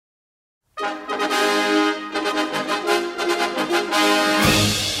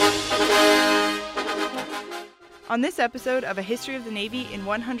On this episode of A History of the Navy in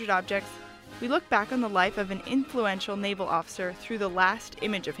 100 Objects, we look back on the life of an influential naval officer through the last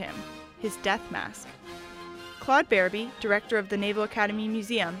image of him, his death mask. Claude Barabee, director of the Naval Academy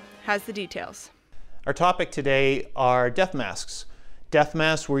Museum, has the details. Our topic today are death masks. Death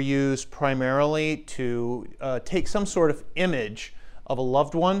masks were used primarily to take some sort of image of a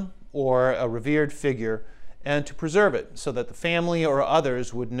loved one or a revered figure and to preserve it so that the family or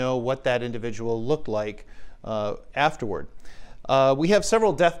others would know what that individual looked like afterward. We have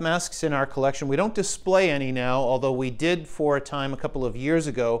several death masks in our collection. We don't display any now, although we did for a time a couple of years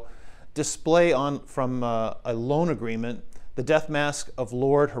ago display from a loan agreement the death mask of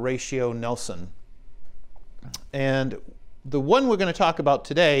Lord Horatio Nelson. And the one we're going to talk about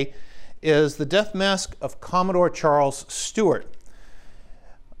today is the death mask of Commodore Charles Stewart.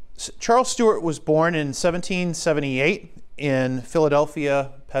 Charles Stewart was born in 1778 in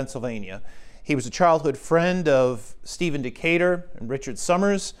Philadelphia, Pennsylvania. He was a childhood friend of Stephen Decatur and Richard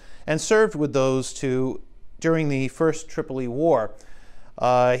Somers and served with those two during the First Tripoli War.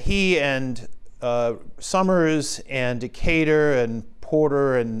 He and Somers and Decatur and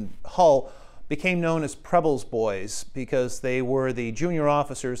Porter and Hull became known as Preble's boys because they were the junior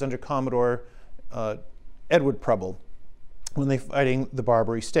officers under Commodore Edward Preble when they were fighting the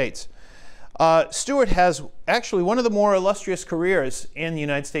Barbary States. Stewart has actually one of the more illustrious careers in the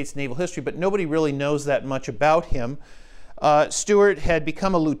United States naval history, but nobody really knows that much about him. Stewart had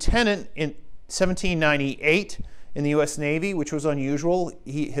become a lieutenant in 1798 in the U.S. Navy, which was unusual.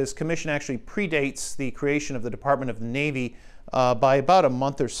 His commission actually predates the creation of the Department of the Navy by about a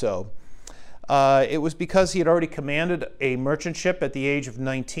month or so. It was because he had already commanded a merchant ship at the age of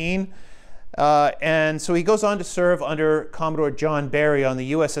 19. And so he goes on to serve under Commodore John Barry on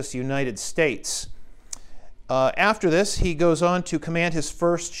the USS United States. After this, he goes on to command his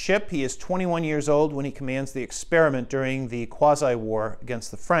first ship. He is 21 years old when he commands the Experiment during the Quasi-War against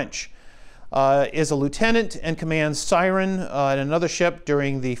the French. Is a lieutenant and commands Siren in another ship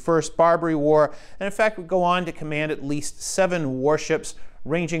during the First Barbary War, and in fact would go on to command at least 7 warships,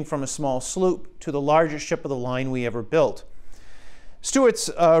 ranging from a small sloop to the largest ship of the line we ever built. Stewart's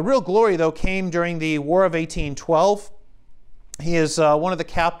real glory, though, came during the War of 1812. He is one of the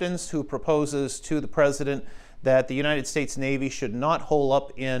captains who proposes to the president that the United States Navy should not hole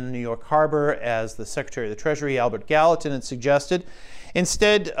up in New York Harbor, as the Secretary of the Treasury, Albert Gallatin, had suggested.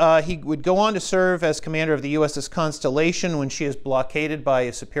 Instead, he would go on to serve as commander of the USS Constellation when she is blockaded by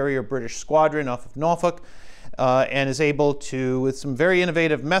a superior British squadron off of Norfolk, and is able to, with some very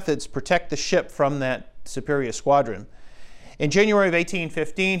innovative methods, protect the ship from that superior squadron. In January of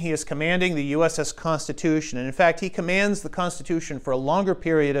 1815, he is commanding the USS Constitution, and in fact, he commands the Constitution for a longer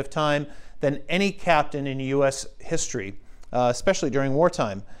period of time than any captain in U.S. history, especially during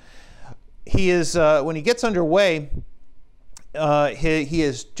wartime. He is, when he gets underway, he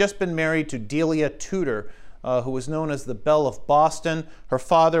has just been married to Delia Tudor, who was known as the Belle of Boston. Her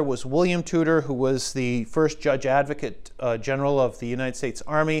father was William Tudor, who was the first Judge Advocate General of the United States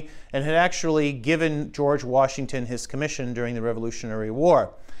Army and had actually given George Washington his commission during the Revolutionary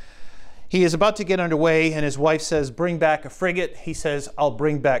War. He is about to get underway and his wife says, "Bring back a frigate." He says, "I'll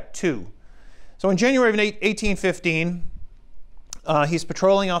bring back 2. So in January of 1815, he's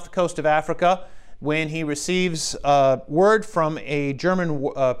patrolling off the coast of Africa when he receives word from a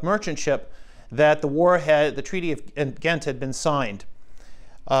German merchant ship that the Treaty of Ghent had been signed.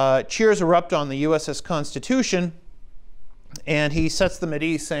 Cheers erupt on the USS Constitution, and he sets them at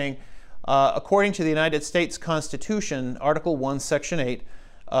ease, saying, according to the United States Constitution, Article 1, Section 8,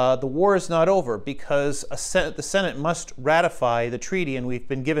 the war is not over because the Senate must ratify the treaty, and we've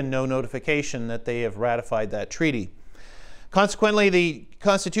been given no notification that they have ratified that treaty. Consequently, the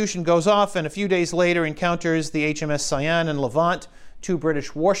Constitution goes off and a few days later encounters the HMS Cyane and Levant, 2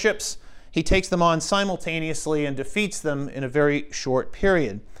 British warships. He takes them on simultaneously and defeats them in a very short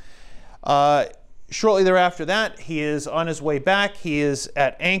period. Shortly thereafter that, he is on his way back. He is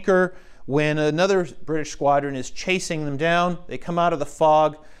at anchor when another British squadron is chasing them down. They come out of the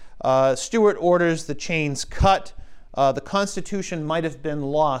fog. Stewart orders the chains cut. The Constitution might have been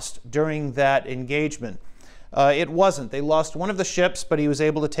lost during that engagement. It wasn't. They lost one of the ships, but he was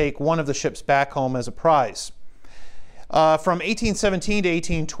able to take one of the ships back home as a prize. From 1817 to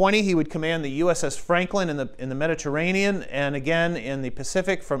 1820, he would command the USS Franklin in the Mediterranean and again in the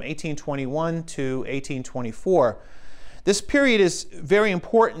Pacific from 1821 to 1824. This period is very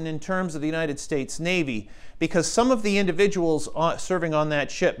important in terms of the United States Navy because some of the individuals serving on that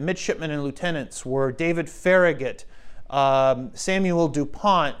ship, midshipmen and lieutenants, were David Farragut, Samuel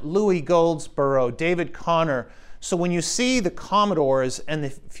DuPont, Louis Goldsborough, David Connor. So when you see the Commodores and the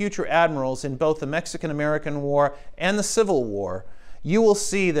future admirals in both the Mexican-American War and the Civil War, you will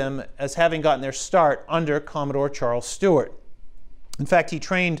see them as having gotten their start under Commodore Charles Stewart. In fact, he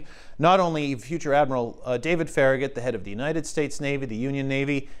trained not only future Admiral David Farragut, the head of the United States Navy, the Union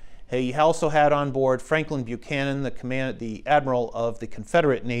Navy. He also had on board Franklin Buchanan, the Admiral of the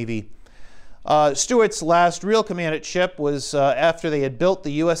Confederate Navy. Stewart's last real commanded ship was after they had built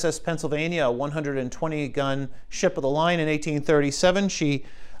the USS Pennsylvania, a 120-gun ship of the line in 1837. She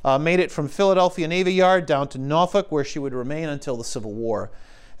made it from Philadelphia Navy Yard down to Norfolk, where she would remain until the Civil War.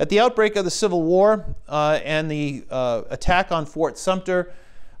 At the outbreak of the Civil War and the attack on Fort Sumter,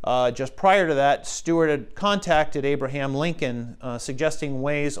 just prior to that, Stewart had contacted Abraham Lincoln, suggesting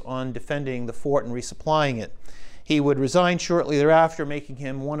ways on defending the fort and resupplying it. He would resign shortly thereafter, making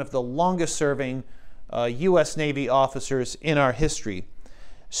him one of the longest-serving U.S. Navy officers in our history.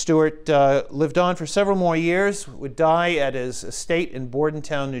 Stewart lived on for several more years, would die at his estate in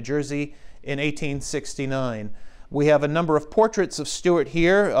Bordentown, New Jersey in 1869. We have a number of portraits of Stewart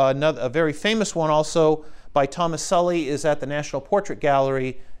here. A very famous one also by Thomas Sully is at the National Portrait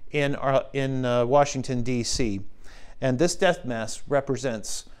Gallery in Washington, D.C. And this death mask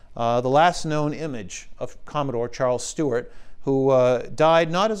represents the last known image of Commodore Charles Stewart, who died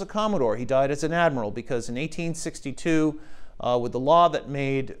not as a Commodore, he died as an Admiral, because in 1862, with the law that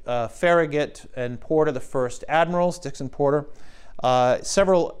made Farragut and Porter the first admirals, Dixon Porter,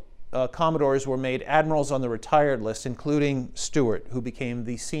 several Commodores were made admirals on the retired list, including Stewart, who became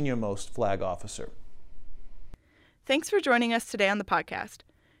the senior-most flag officer. Thanks for joining us today on the podcast.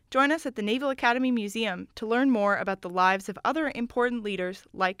 Join us at the Naval Academy Museum to learn more about the lives of other important leaders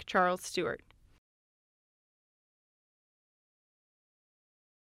like Charles Stewart.